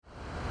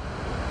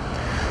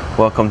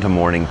Welcome to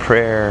morning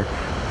prayer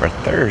for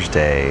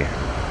Thursday,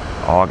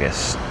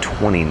 August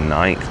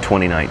 29th,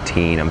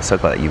 2019. I'm so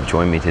glad that you've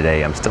joined me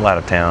today. I'm still out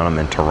of town. I'm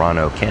in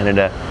Toronto,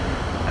 Canada.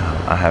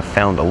 I have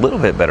found a little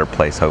bit better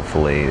place,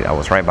 hopefully. I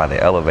was right by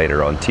the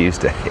elevator on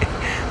Tuesday,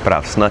 but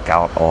I've snuck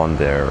out on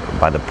there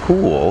by the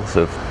pool,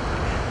 so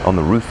on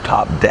the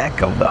rooftop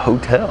deck of the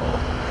hotel.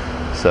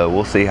 So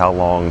we'll see how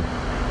long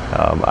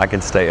I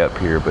can stay up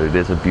here, but it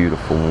is a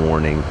beautiful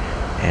morning.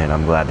 And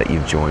I'm glad that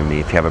you've joined me.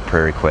 If you have a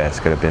prayer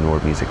request, go to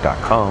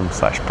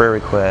benwardmusic.com/prayer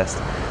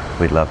request.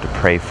 We'd love to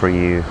pray for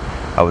you.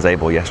 I was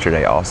able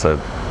yesterday also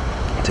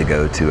to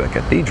go to a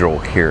cathedral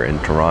here in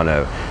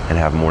Toronto and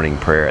have morning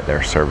prayer at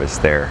their service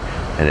there,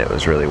 and it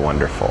was really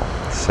wonderful.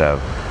 So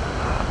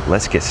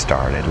let's get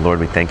started. Lord,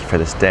 we thank you for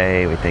this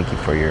day. We thank you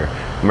for your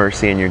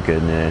mercy and your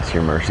goodness.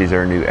 Your mercies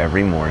are new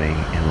every morning,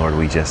 and Lord,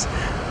 we just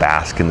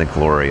bask in the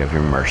glory of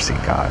your mercy,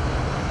 God.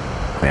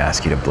 We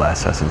ask you to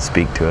bless us and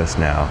speak to us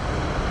now.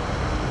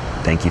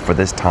 Thank you for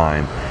this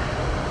time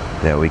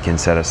that we can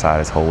set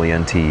aside as holy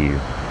unto you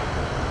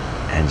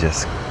and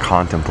just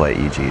contemplate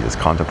you, Jesus.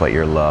 Contemplate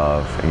your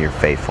love and your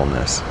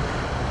faithfulness.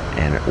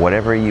 And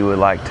whatever you would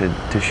like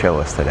to show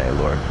us today,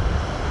 Lord,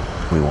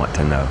 we want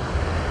to know.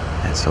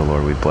 And so,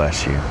 Lord, we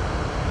bless you.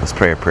 Let's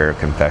pray a prayer of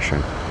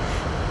confession.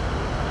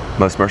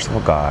 Most merciful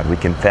God, we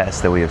confess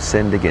that we have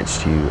sinned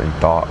against you in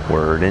thought,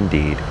 word, and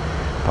deed,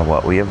 by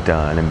what we have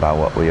done and by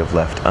what we have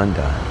left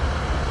undone.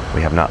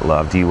 We have not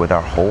loved you with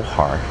our whole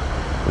heart.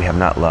 We have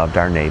not loved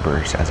our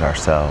neighbors as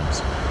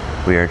ourselves.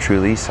 We are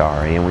truly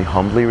sorry, and we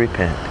humbly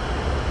repent.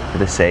 For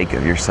the sake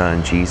of your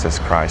Son, Jesus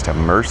Christ, have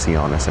mercy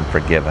on us and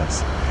forgive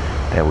us,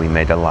 that we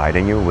may delight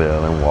in your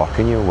will and walk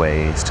in your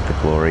ways to the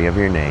glory of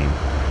your name.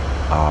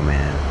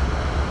 Amen.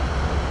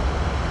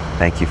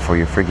 Thank you for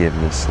your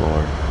forgiveness,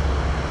 Lord.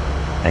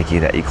 Thank you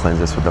that you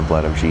cleanse us with the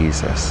blood of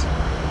Jesus,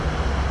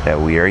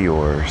 that we are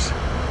yours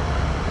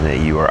and that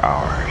you are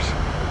ours.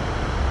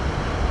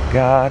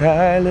 God,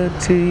 I look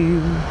to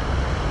you.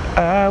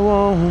 I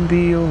won't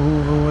be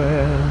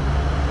overwhelmed.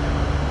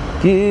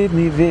 Give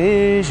me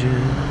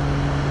vision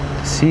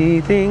to see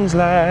things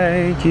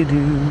like you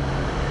do.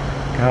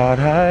 God,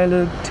 I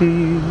look to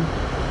you.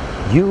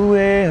 You're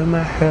where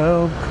my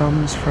help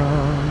comes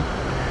from.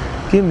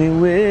 Give me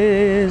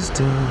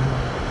wisdom.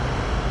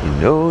 You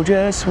know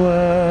just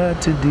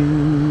what to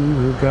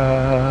do,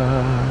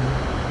 God.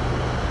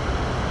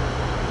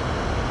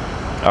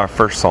 Our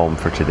first psalm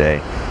for today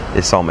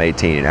is Psalm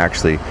 18, and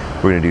actually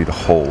we're going to do the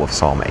whole of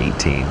Psalm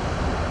 18.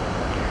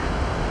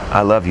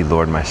 I love you,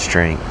 Lord, my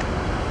strength.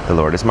 The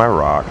Lord is my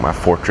rock, my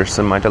fortress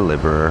and my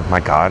deliverer. My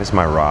God is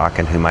my rock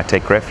in whom I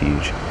take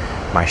refuge,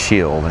 my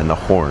shield and the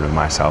horn of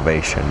my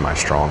salvation, my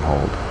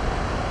stronghold.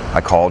 I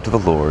called to the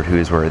Lord, who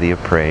is worthy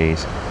of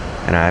praise,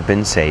 and I have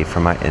been saved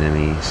from my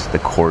enemies. The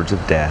cords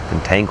of death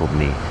entangled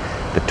me.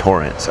 The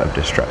torrents of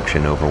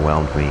destruction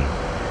overwhelmed me.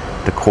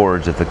 The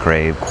cords of the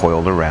grave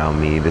coiled around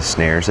me. The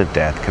snares of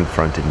death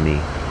confronted me.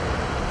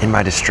 In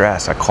my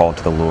distress, I called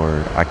to the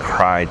Lord. I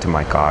cried to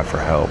my God for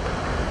help.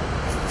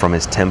 From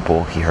his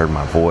temple, he heard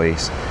my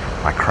voice.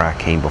 My cry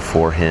came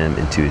before him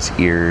into his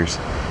ears.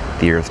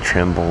 The earth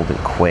trembled and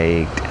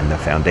quaked, and the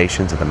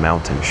foundations of the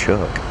mountain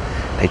shook.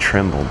 They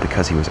trembled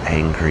because he was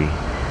angry.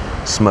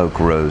 Smoke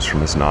rose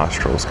from his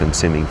nostrils.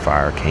 Consuming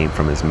fire came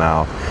from his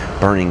mouth.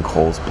 Burning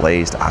coals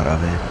blazed out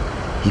of it.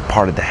 He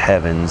parted the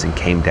heavens and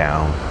came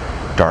down.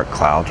 Dark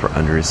clouds were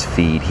under his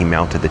feet. He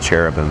mounted the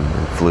cherubim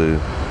and flew.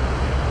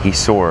 He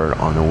soared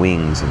on the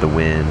wings of the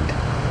wind.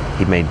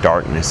 He made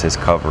darkness his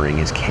covering,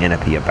 his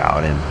canopy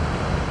about him,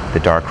 the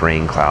dark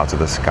rain clouds of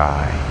the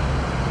sky.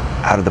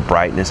 Out of the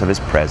brightness of his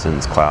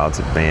presence, clouds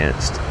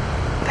advanced.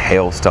 With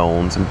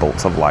hailstones and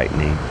bolts of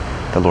lightning,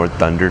 the Lord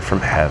thundered from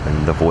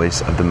heaven. The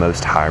voice of the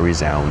Most High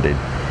resounded.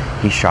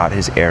 He shot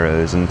his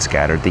arrows and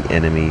scattered the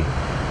enemy.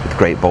 With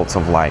great bolts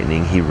of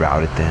lightning, he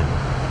routed them.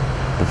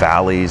 The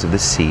valleys of the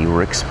sea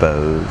were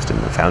exposed, and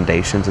the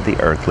foundations of the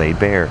earth laid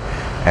bare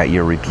at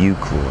your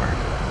rebuke, Lord,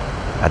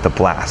 at the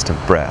blast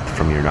of breath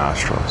from your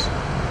nostrils.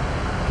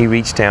 He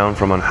reached down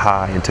from on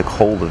high and took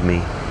hold of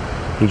me.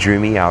 He drew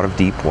me out of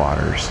deep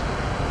waters.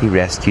 He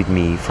rescued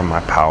me from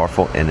my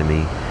powerful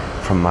enemy,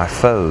 from my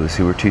foes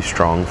who were too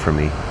strong for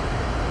me.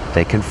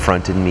 They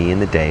confronted me in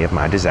the day of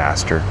my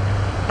disaster,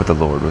 but the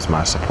Lord was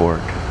my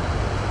support.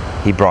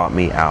 He brought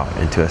me out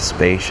into a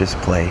spacious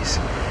place.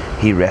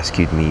 He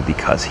rescued me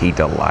because he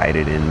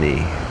delighted in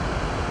me.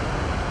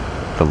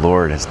 The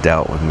Lord has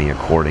dealt with me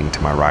according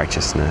to my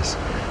righteousness.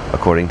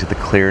 According to the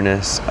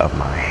clearness of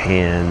my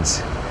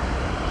hands,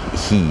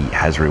 he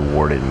has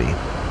rewarded me.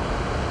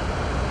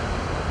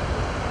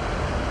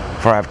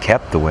 For I have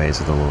kept the ways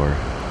of the Lord.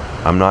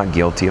 I'm not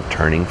guilty of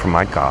turning from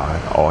my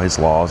God. All his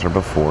laws are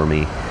before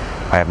me.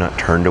 I have not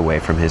turned away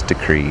from his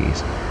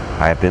decrees.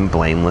 I have been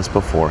blameless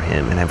before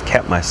him and have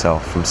kept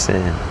myself from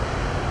sin.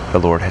 The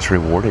Lord has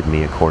rewarded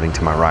me according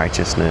to my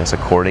righteousness,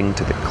 according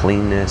to the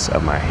cleanness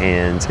of my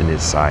hands in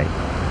his sight.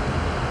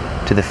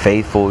 To the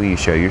faithful you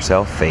show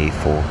yourself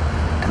faithful.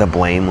 To the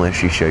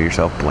blameless you show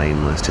yourself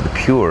blameless. To the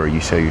pure you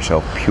show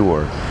yourself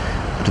pure.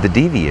 But to the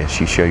devious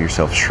you show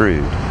yourself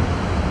shrewd.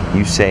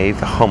 You save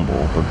the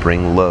humble, but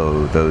bring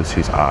low those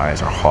whose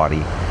eyes are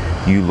haughty.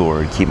 You,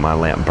 Lord, keep my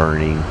lamp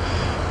burning.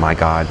 My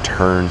God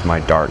turns my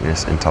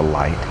darkness into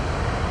light.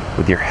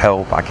 With your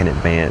help, I can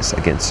advance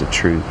against the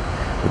truth.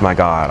 With my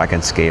God, I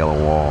can scale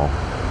a wall.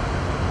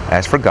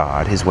 As for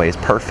God, his way is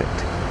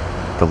perfect.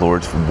 The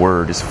Lord's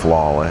word is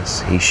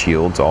flawless. He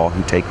shields all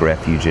who take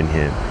refuge in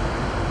him.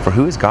 For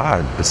who is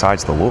God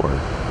besides the Lord?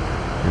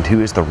 And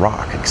who is the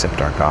rock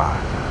except our God?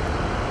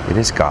 It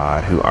is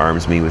God who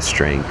arms me with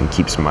strength and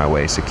keeps my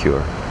way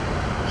secure.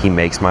 He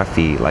makes my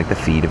feet like the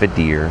feet of a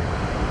deer.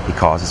 He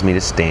causes me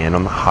to stand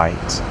on the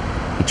heights.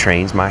 He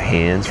trains my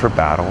hands for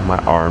battle. My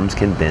arms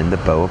can bend the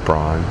bow of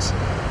bronze.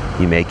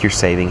 You make your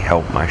saving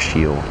help my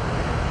shield,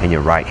 and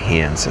your right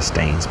hand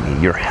sustains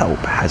me. Your help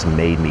has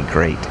made me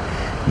great.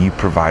 You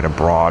provide a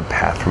broad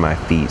path for my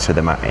feet so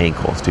that my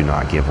ankles do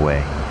not give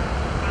way.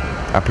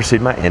 I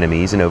pursued my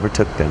enemies and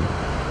overtook them.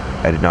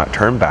 I did not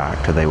turn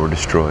back till they were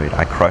destroyed.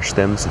 I crushed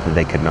them so that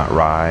they could not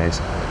rise.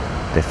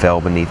 They fell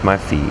beneath my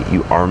feet.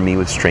 You armed me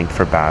with strength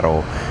for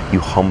battle. You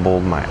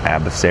humbled my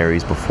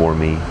adversaries before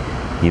me.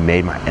 You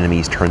made my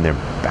enemies turn their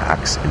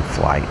backs in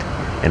flight,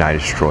 and I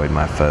destroyed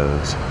my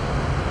foes.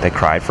 They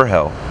cried for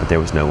help, but there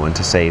was no one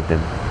to save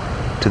them.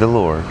 To the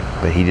Lord,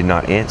 but he did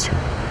not answer.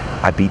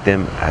 I beat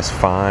them as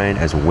fine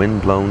as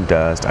wind-blown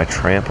dust. I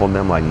trampled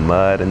them like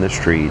mud in the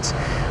streets.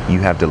 You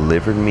have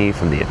delivered me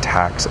from the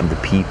attacks of the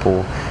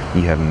people.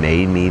 You have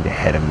made me the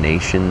head of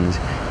nations.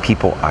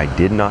 People I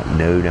did not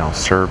know now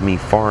serve me.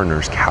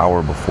 Foreigners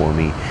cower before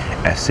me.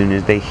 As soon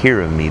as they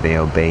hear of me, they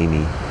obey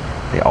me.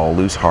 They all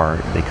lose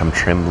heart. They come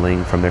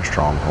trembling from their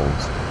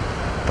strongholds.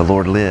 The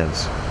Lord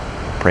lives.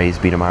 Praise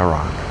be to my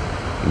rock.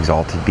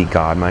 Exalted be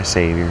God, my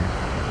Savior.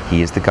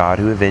 He is the God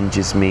who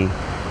avenges me,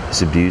 who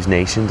subdues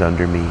nations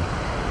under me,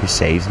 who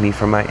saves me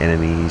from my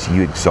enemies.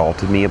 You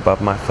exalted me above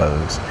my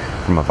foes.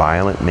 From a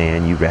violent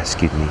man you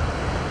rescued me.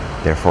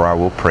 Therefore I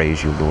will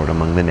praise you, Lord,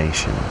 among the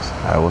nations.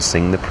 I will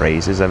sing the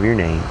praises of your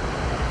name.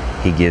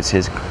 He gives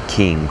his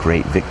king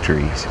great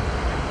victories.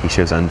 He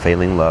shows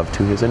unfailing love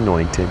to his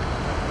anointed,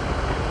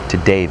 to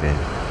David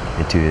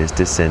and to his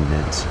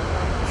descendants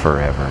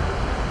forever.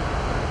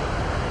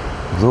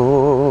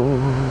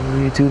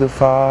 Glory to the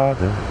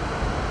Father,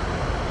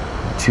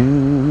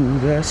 to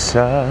the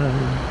Son,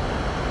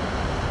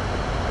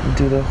 and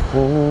to the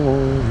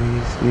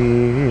Holy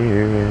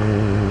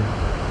Spirit,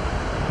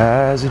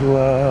 as it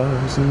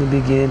was in the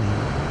beginning,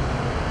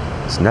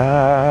 is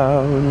now,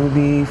 and will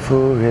be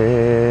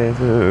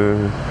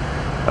forever.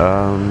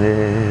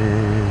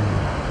 Amen.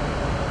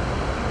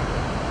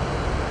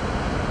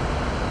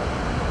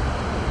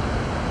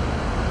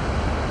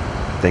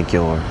 Thank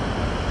you, Lord.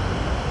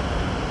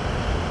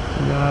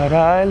 God,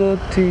 I look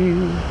to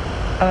you.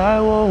 I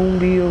won't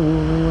be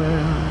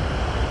overwhelmed.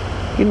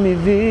 Give me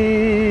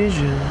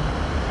vision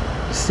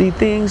to see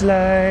things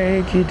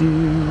like you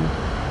do.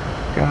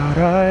 God,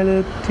 I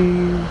look to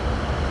you.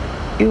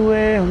 You're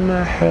where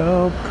my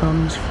help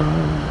comes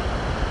from.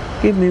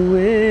 Give me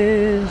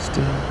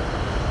wisdom.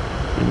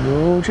 You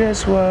know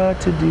just what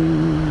to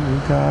do,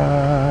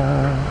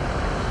 God.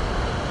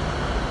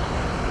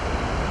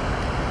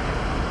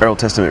 Our Old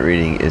Testament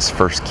reading is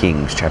 1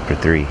 Kings chapter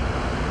 3.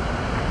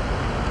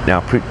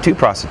 Now 2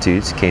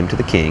 prostitutes came to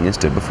the king and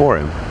stood before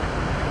him.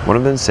 One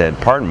of them said,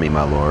 "Pardon me,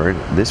 my lord,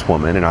 this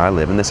woman and I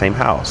live in the same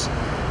house,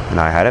 and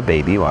I had a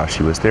baby while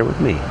she was there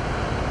with me.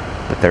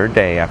 The third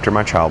day after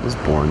my child was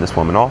born, this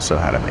woman also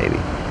had a baby.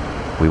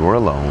 We were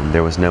alone.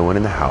 There was no one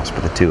in the house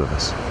but the two of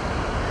us.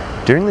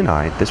 During the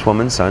night, this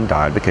woman's son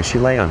died because she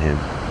lay on him.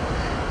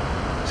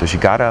 So she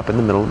got up in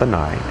the middle of the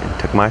night and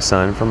took my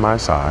son from my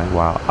side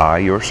while I,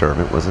 your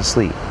servant, was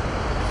asleep.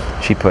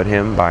 She put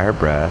him by her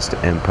breast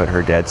and put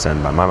her dead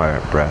son by my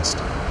breast.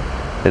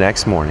 The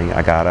next morning,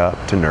 I got up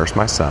to nurse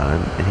my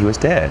son, and he was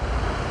dead.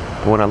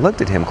 But when I looked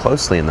at him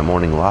closely in the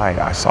morning light,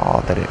 I saw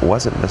that it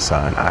wasn't the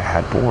son I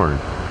had born."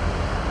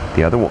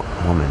 The other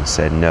woman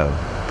said, "No,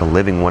 the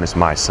living one is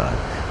my son,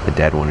 the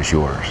dead one is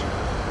yours."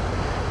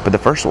 But the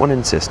first one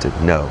insisted,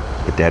 "No,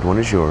 the dead one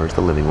is yours,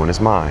 the living one is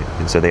mine."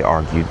 And so they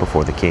argued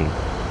before the king.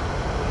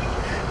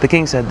 The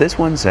king said, "This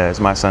one says,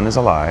 'My son is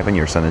alive, and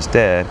your son is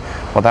dead,'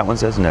 while that one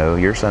says, 'No,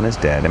 your son is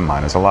dead, and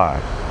mine is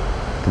alive.'"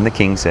 Then the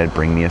king said,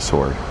 "Bring me a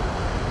sword."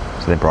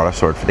 So they brought a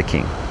sword for the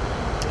king.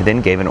 He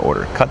then gave an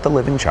order, "Cut the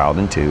living child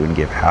in two, and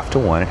give half to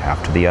one and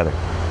half to the other."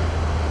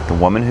 The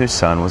woman whose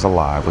son was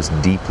alive was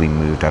deeply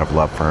moved out of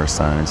love for her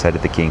son, and said to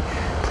the king,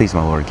 "Please,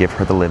 my lord, give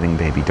her the living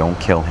baby, don't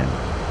kill him."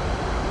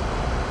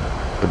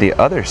 But the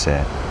other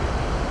said,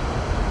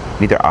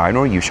 "Neither I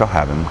nor you shall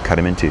have him, cut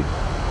him in two."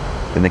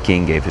 Then the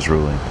king gave his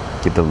ruling,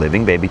 "Give the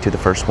living baby to the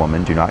first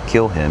woman, do not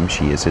kill him,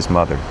 she is his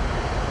mother."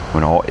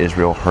 When all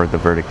Israel heard the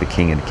verdict the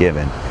king had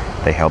given,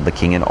 they held the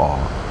king in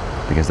awe,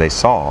 because they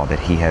saw that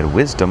he had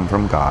wisdom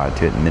from God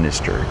to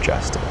administer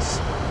justice.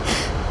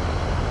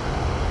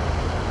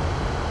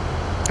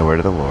 The word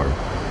of the Lord.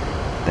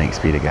 Thanks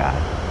be to God.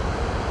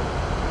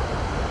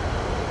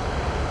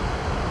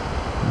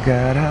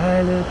 God,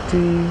 I look to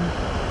you.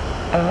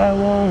 I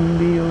won't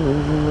be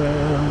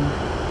overwhelmed.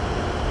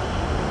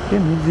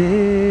 Give me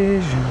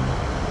vision.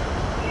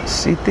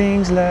 see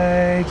things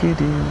like you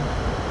do.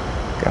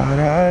 God,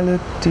 I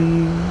look to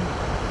you.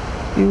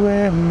 You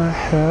where my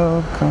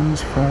help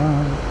comes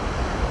from.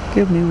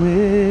 Give me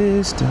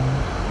wisdom.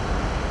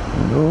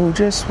 Know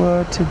just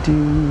what to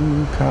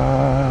do,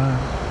 God.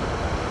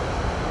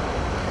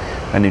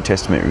 A New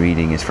Testament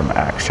reading is from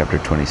Acts chapter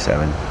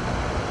 27.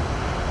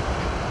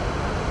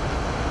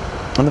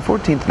 On the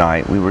 14th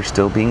night, we were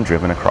still being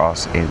driven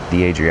across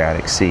the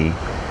Adriatic Sea,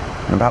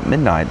 and about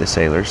midnight the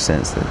sailors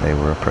sensed that they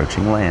were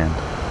approaching land.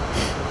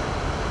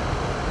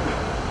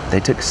 They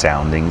took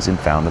soundings and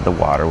found that the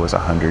water was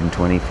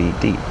 120 feet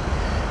deep.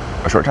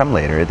 A short time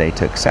later, they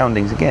took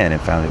soundings again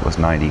and found it was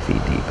 90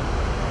 feet deep.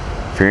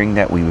 Fearing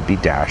that we would be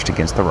dashed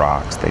against the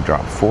rocks, they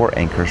dropped 4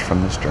 anchors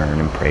from the stern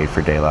and prayed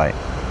for daylight.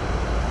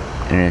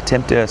 In an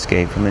attempt to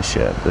escape from the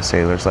ship, the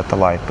sailors let the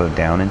lifeboat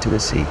down into the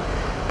sea,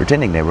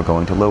 pretending they were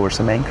going to lower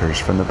some anchors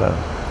from the boat.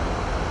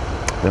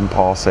 Then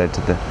Paul said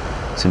to the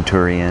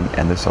centurion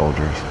and the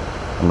soldiers,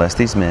 "Unless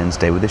these men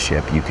stay with the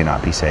ship, you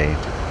cannot be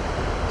saved."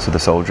 So the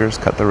soldiers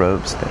cut the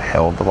ropes that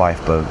held the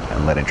lifeboat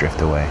and let it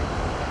drift away.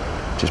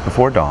 Just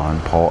before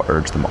dawn, Paul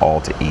urged them all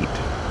to eat.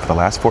 "For the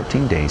last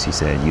 14 days," he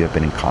said, "you have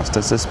been in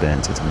constant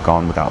suspense and have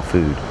gone without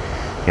food.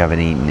 You haven't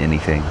eaten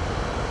anything.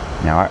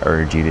 Now I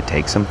urge you to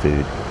take some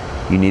food.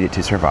 You need it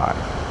to survive.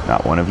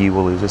 Not one of you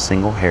will lose a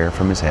single hair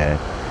from his head."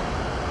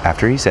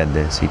 After he said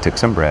this, he took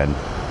some bread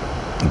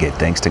and gave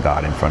thanks to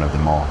God in front of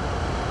them all.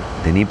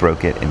 Then he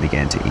broke it and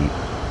began to eat.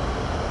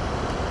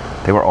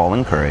 They were all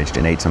encouraged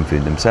and ate some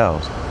food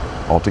themselves.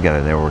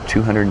 Altogether, there were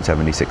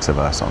 276 of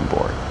us on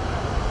board.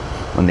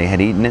 When they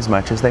had eaten as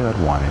much as they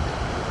had wanted,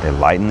 they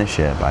lightened the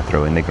ship by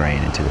throwing the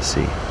grain into the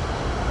sea.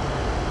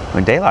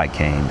 When daylight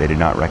came, they did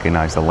not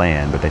recognize the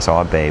land, but they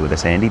saw a bay with a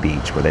sandy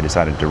beach where they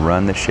decided to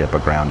run the ship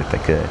aground if they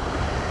could.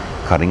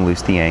 Cutting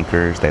loose the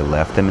anchors, they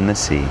left them in the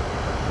sea,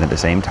 and at the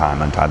same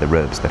time untied the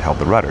ropes that held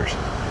the rudders.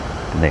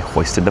 Then they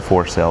hoisted the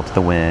foresail to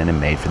the wind and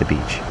made for the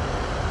beach.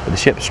 But the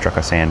ship struck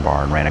a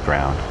sandbar and ran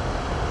aground.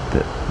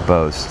 The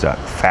bow stuck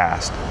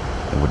fast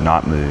and would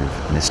not move,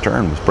 and the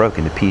stern was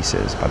broken to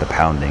pieces by the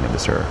pounding of the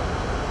surf.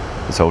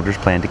 The soldiers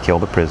planned to kill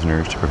the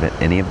prisoners to prevent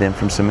any of them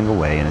from swimming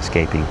away and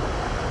escaping,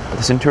 but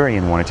the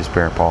centurion wanted to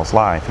spare Paul's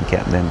life and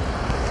kept them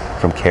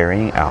from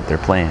carrying out their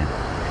plan.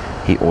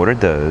 He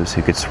ordered those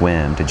who could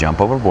swim to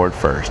jump overboard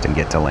first and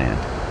get to land.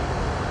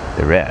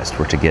 The rest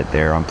were to get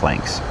there on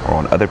planks or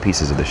on other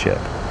pieces of the ship.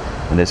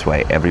 In this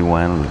way,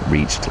 everyone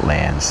reached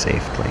land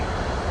safely.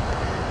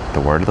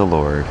 The word of the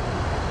Lord.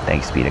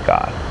 Thanks be to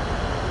God.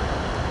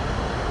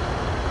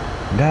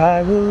 And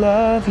I will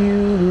love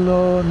you,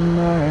 Lord,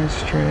 my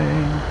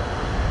strength.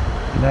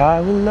 And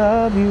I will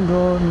love you,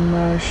 Lord,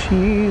 my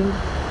shield.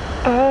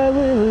 I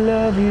will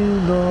love you,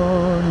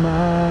 Lord,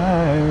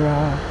 my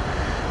rock.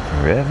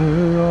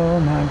 Forever all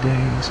my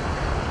days,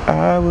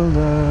 I will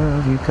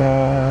love you,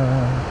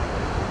 God.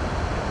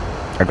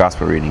 Our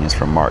gospel reading is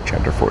from Mark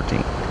chapter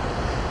 14.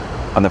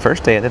 On the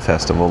first day of the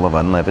festival of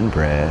unleavened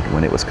bread,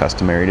 when it was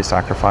customary to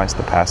sacrifice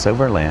the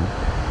Passover lamb,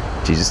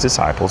 Jesus'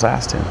 disciples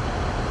asked him,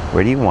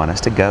 "Where do you want us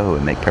to go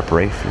and make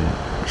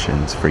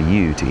preparations for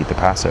you to eat the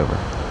Passover?"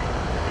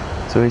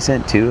 So he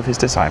sent 2 of his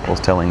disciples,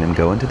 telling them,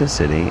 "Go into the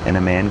city, and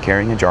a man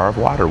carrying a jar of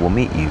water will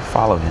meet you.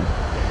 Follow him.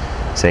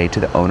 Say to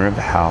the owner of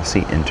the house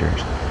he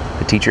enters,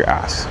 'The teacher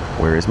asks,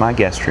 where is my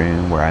guest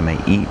room where I may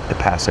eat the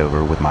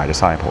Passover with my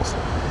disciples?'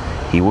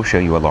 He will show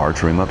you a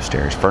large room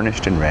upstairs,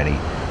 furnished and ready.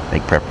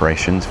 Make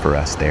preparations for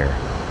us there."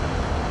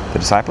 The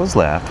disciples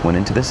left, went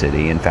into the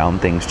city, and found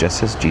things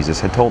just as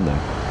Jesus had told them.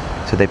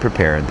 So they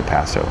prepared the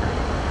Passover.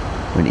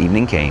 When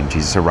evening came,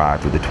 Jesus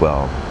arrived with the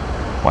 12.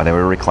 While they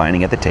were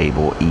reclining at the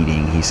table,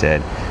 eating, he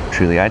said,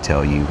 "Truly I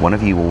tell you, one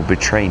of you will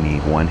betray me,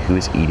 one who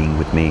is eating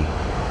with me."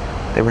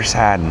 They were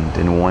saddened,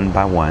 and one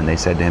by one they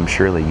said to him,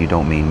 "Surely you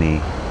don't mean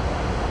me."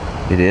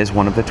 "It is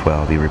one of the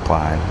 12, he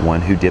replied,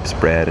 "one who dips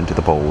bread into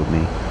the bowl with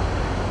me.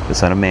 The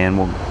Son of Man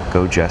will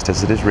go just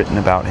as it is written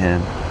about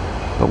him,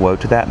 but woe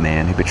to that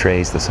man who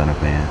betrays the Son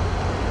of Man.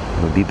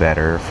 It would be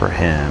better for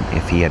him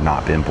if he had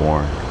not been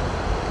born."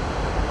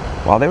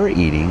 While they were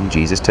eating,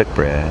 Jesus took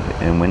bread,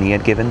 and when he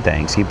had given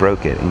thanks, he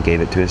broke it and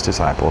gave it to his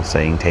disciples,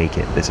 saying, "Take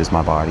it, this is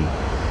my body."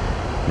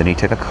 Then he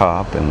took a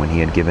cup, and when he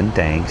had given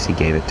thanks, he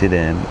gave it to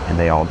them, and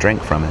they all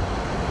drank from it.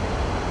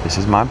 "This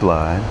is my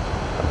blood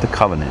of the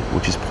covenant,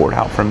 which is poured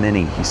out for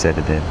many," he said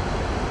to them.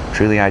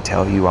 "Truly I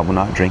tell you, I will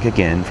not drink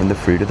again from the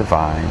fruit of the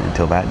vine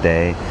until that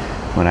day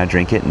when I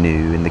drink it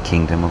new in the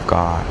kingdom of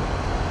God."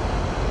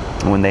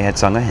 And when they had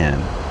sung a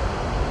hymn,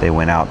 they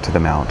went out to the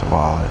Mount of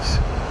Olives.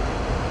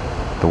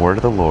 The word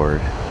of the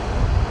Lord.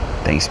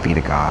 Thanks be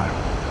to God.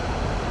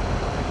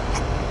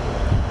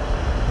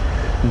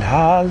 And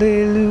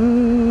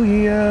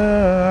hallelujah,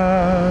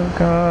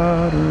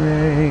 God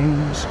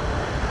reigns.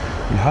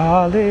 And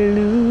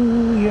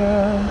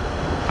hallelujah,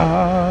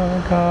 our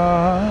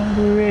God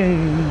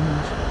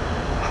reigns.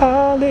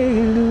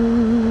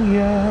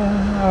 Hallelujah,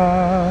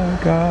 our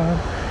God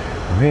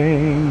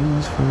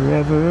reigns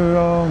forever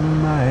all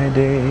my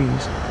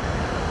days.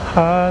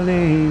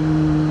 Hallelujah.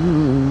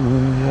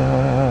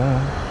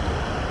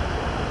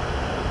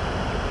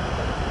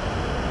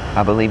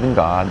 I believe in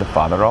God, the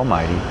Father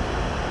Almighty,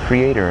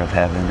 creator of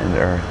heaven and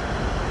earth.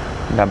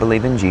 And I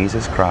believe in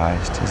Jesus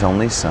Christ, his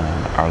only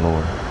Son, our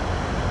Lord.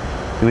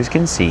 He was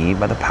conceived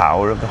by the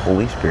power of the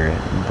Holy Spirit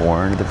and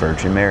born of the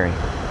Virgin Mary.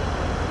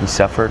 He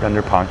suffered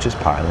under Pontius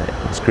Pilate,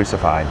 was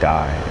crucified,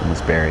 died, and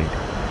was buried.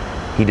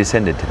 He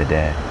descended to the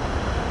dead.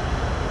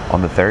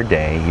 On the third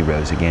day he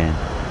rose again.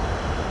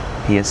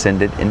 He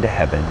ascended into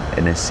heaven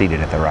and is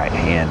seated at the right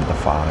hand of the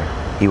Father.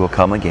 He will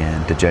come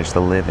again to judge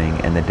the living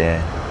and the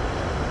dead.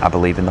 I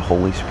believe in the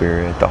Holy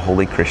Spirit, the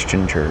holy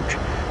Christian Church,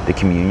 the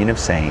communion of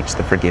saints,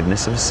 the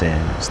forgiveness of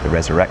sins, the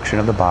resurrection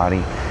of the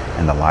body,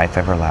 and the life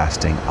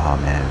everlasting.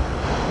 Amen.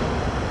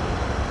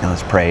 Now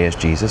let's pray as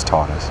Jesus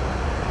taught us.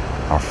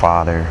 Our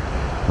Father,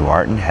 who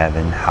art in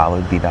heaven,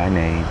 hallowed be thy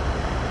name.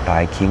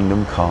 Thy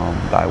kingdom come,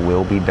 thy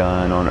will be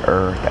done on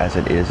earth as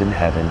it is in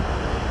heaven.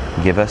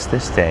 Give us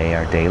this day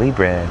our daily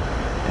bread,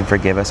 and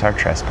forgive us our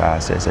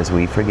trespasses as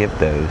we forgive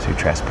those who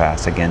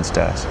trespass against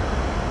us.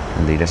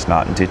 And lead us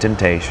not into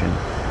temptation,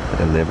 but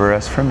deliver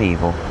us from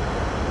evil.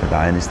 For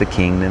thine is the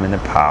kingdom and the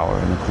power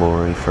and the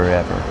glory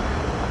forever.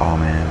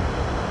 Amen.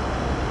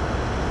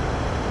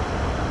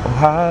 Oh,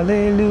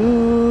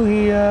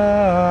 hallelujah,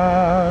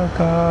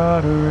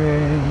 God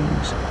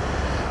reigns.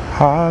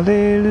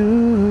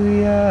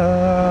 Hallelujah,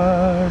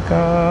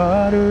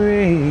 God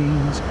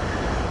reigns.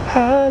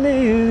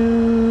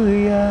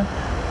 Hallelujah,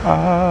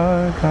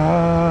 our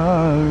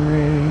God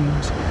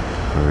reigns.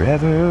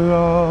 Forever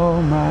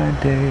all my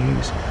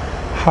days.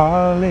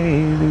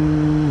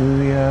 Hallelujah.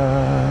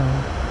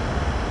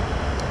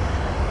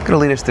 I'm going to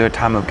lead us through a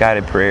time of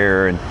guided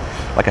prayer, and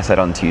like I said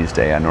on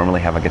Tuesday, I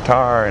normally have a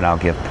guitar and I'll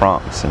give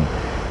prompts and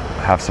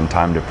have some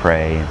time to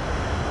pray.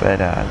 But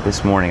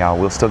this morning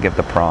we'll still give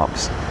the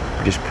prompts.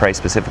 Just pray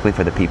specifically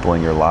for the people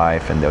in your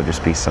life, and there'll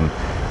just be some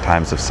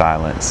times of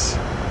silence.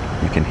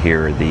 You can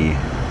hear the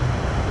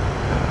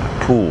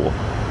pool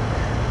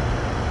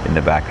in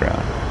the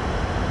background.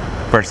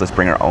 First, let's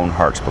bring our own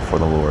hearts before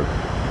the Lord.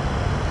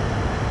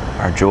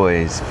 Our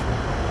joys,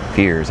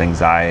 fears,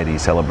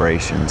 anxieties,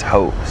 celebrations,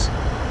 hopes.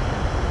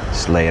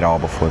 Just lay it all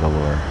before the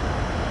Lord.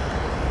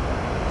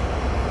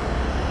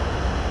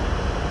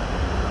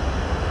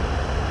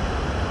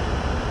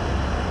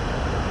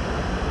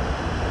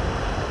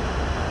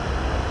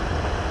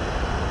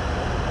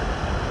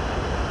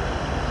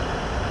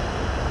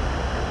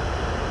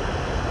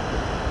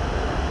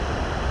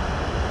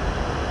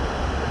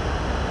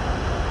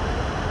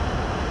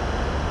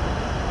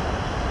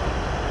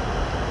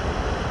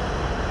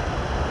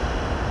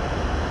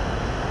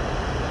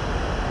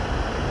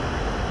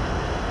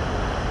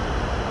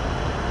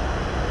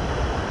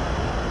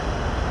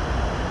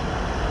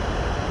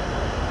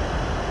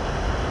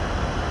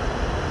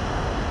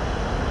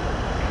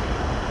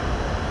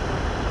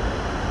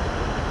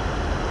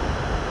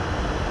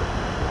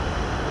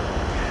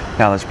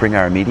 Now let's bring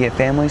our immediate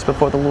families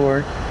before the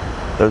Lord,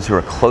 those who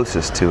are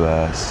closest to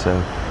us.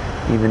 So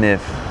even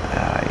if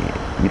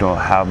you don't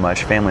have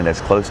much family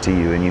that's close to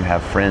you and you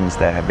have friends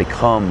that have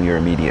become your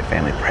immediate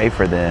family, pray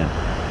for them.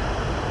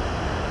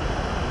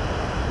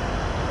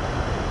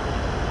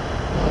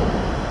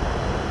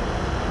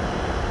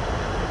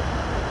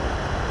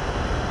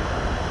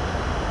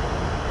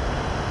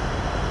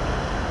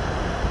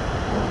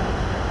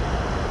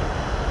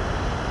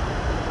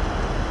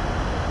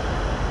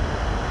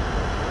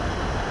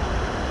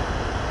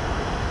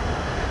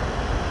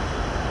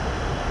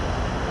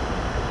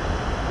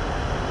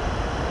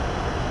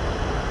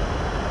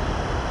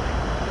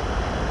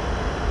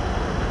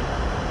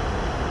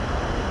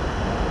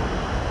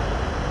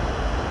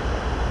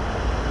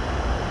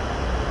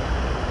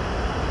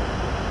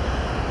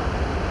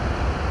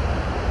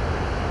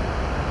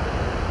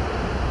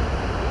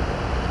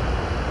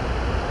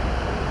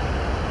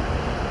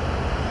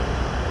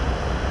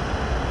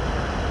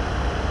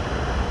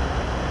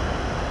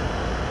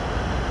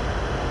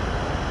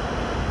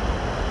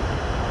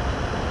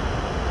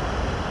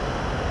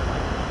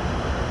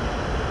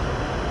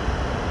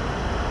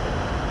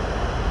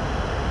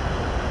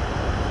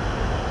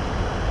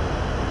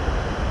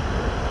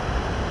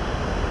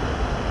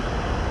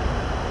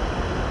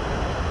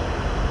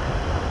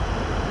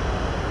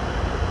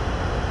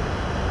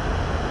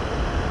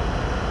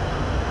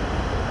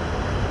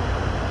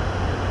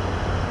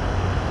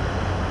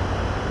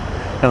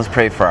 Now let's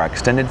pray for our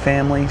extended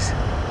families.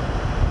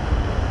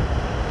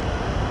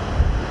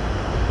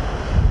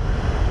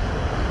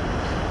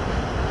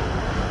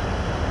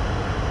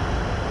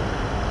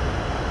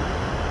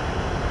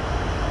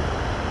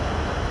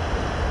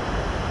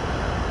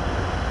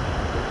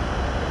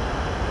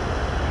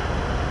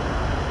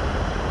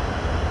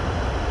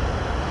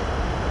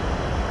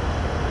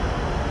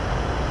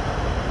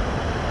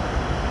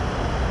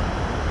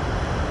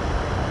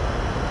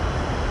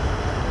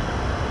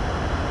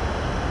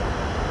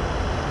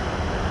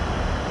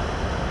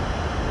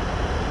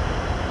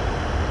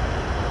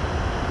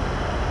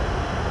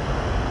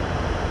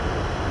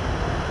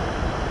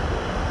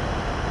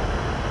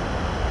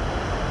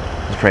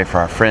 Pray for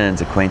our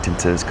friends,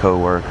 acquaintances,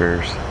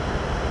 co-workers.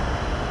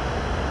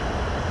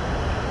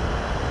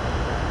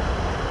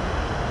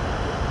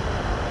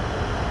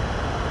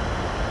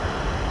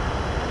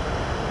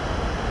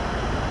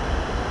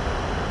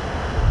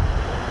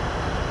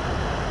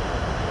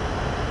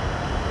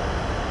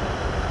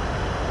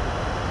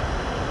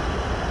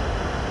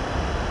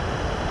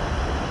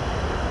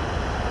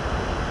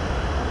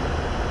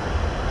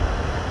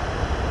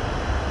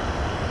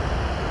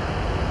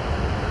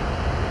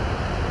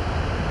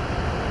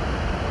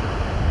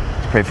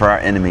 Pray for our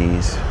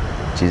enemies.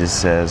 Jesus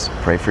says,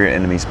 pray for your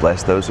enemies,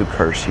 bless those who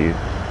curse you.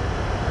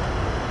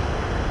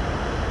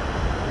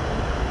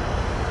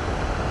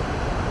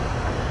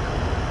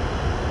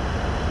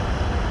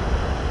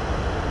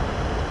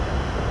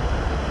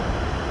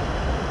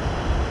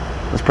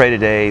 Let's pray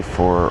today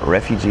for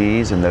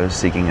refugees and those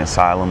seeking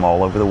asylum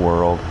all over the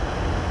world,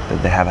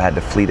 that they have had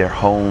to flee their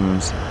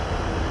homes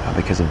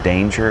because of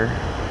danger,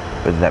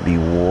 whether that be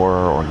war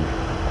or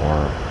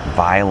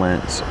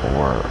violence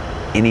or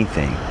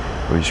anything.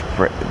 We just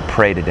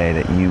pray today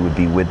that you would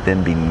be with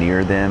them, be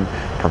near them,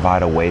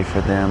 provide a way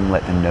for them,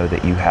 let them know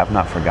that you have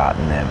not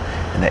forgotten them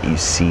and that you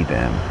see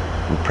them.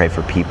 We pray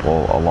for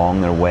people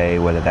along their way,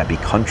 whether that be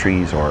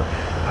countries or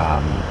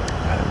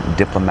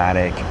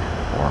diplomatic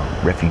or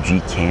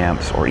refugee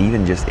camps, or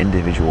even just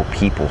individual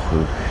people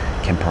who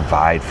can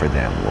provide for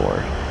them,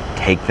 Lord.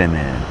 Take them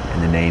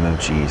in the name of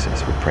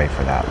Jesus. We pray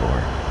for that,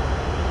 Lord.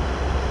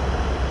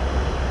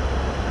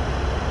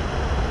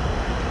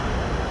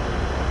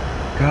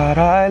 God,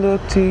 I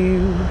look to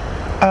you,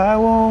 I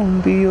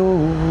won't be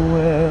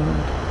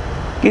overwhelmed.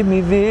 Give me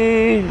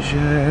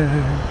vision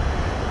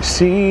to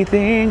see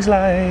things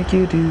like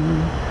you do.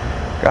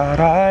 God,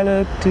 I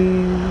look to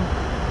you,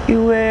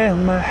 you where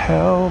my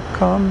help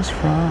comes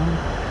from.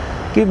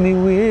 Give me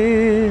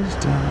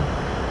wisdom,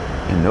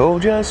 you know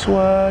just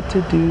what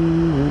to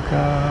do,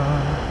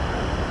 God.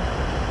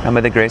 Now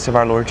may the grace of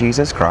our Lord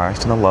Jesus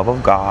Christ and the love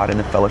of God and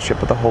the fellowship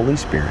of the Holy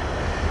Spirit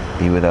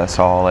be with us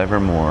all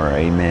evermore.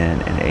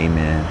 Amen and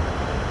amen.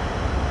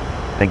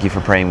 Thank you for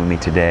praying with me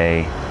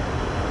today.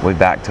 We'll be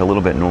back to a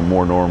little bit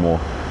more normal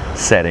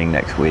setting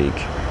next week.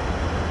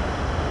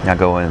 Now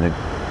go in the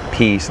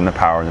peace and the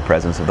power and the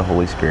presence of the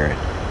Holy Spirit,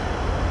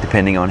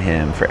 depending on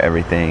Him for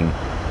everything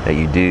that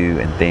you do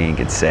and think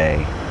and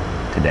say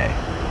today.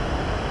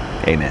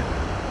 Amen.